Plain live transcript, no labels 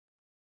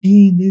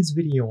In this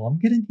video, I'm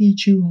gonna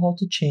teach you how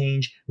to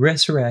change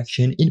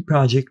resurrection in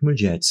Project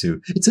Mugetsu.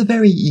 It's a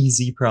very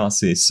easy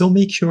process, so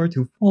make sure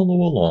to follow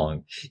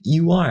along.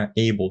 You are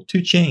able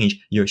to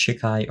change your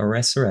Shikai or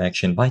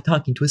resurrection by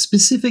talking to a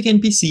specific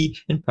NPC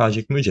in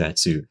Project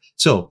Mugetsu.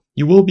 So,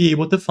 you will be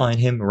able to find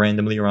him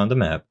randomly around the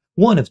map.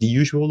 One of the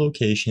usual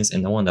locations,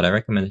 and the one that I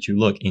recommend that you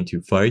look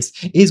into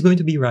first, is going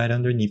to be right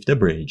underneath the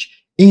bridge.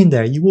 In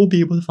there, you will be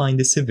able to find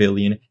a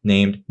civilian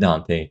named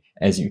Dante.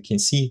 As you can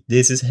see,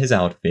 this is his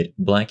outfit,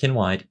 black and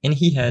white, and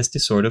he has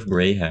this sort of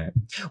gray hair.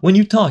 When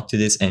you talk to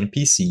this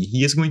NPC,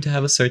 he is going to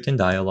have a certain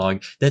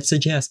dialogue that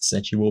suggests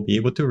that you will be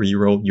able to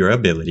reroll your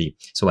ability.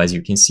 So as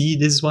you can see,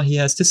 this is what he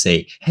has to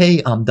say.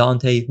 Hey, I'm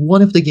Dante,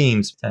 one of the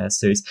game's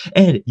testers,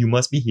 and you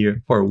must be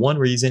here for one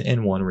reason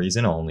and one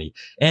reason only.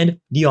 And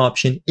the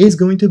option is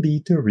going to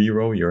be to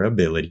reroll your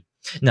ability.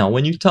 Now,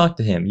 when you talk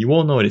to him, you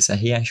will notice that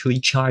he actually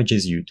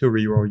charges you to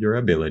reroll your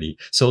ability.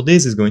 So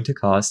this is going to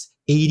cost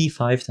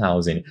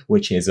 85,000,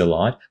 which is a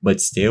lot,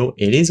 but still,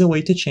 it is a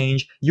way to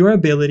change your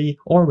ability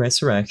or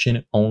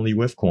resurrection only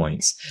with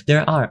coins.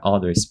 There are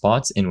other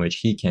spots in which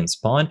he can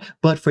spawn,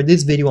 but for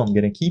this video, I'm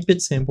gonna keep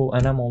it simple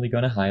and I'm only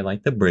gonna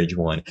highlight the bridge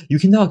one. You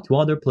can talk to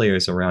other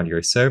players around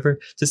your server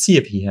to see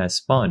if he has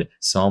spawned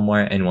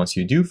somewhere, and once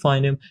you do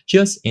find him,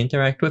 just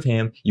interact with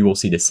him. You will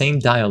see the same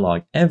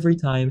dialogue every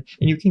time,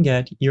 and you can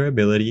get your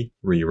ability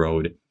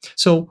rerolled.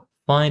 So,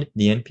 find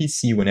the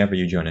NPC whenever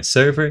you join a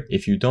server.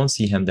 If you don't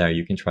see him there,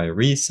 you can try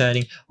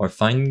resetting or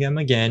finding them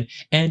again,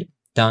 and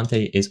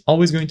Dante is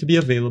always going to be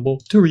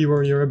available to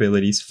reroll your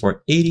abilities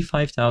for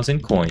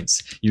 85,000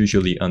 coins,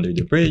 usually under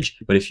the bridge,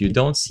 but if you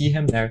don't see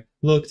him there,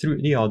 look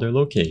through the other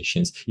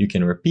locations. You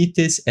can repeat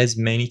this as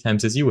many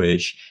times as you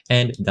wish,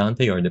 and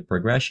Dante or the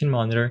progression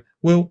monitor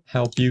will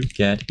help you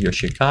get your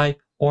Shikai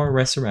or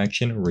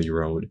resurrection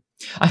rerolled.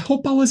 I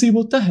hope I was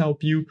able to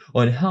help you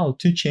on how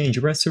to change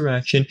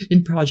resurrection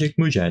in Project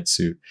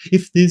Mugetsu.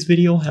 If this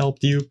video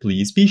helped you,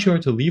 please be sure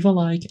to leave a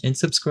like and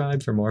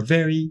subscribe for more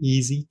very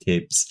easy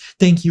tips.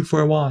 Thank you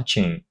for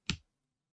watching.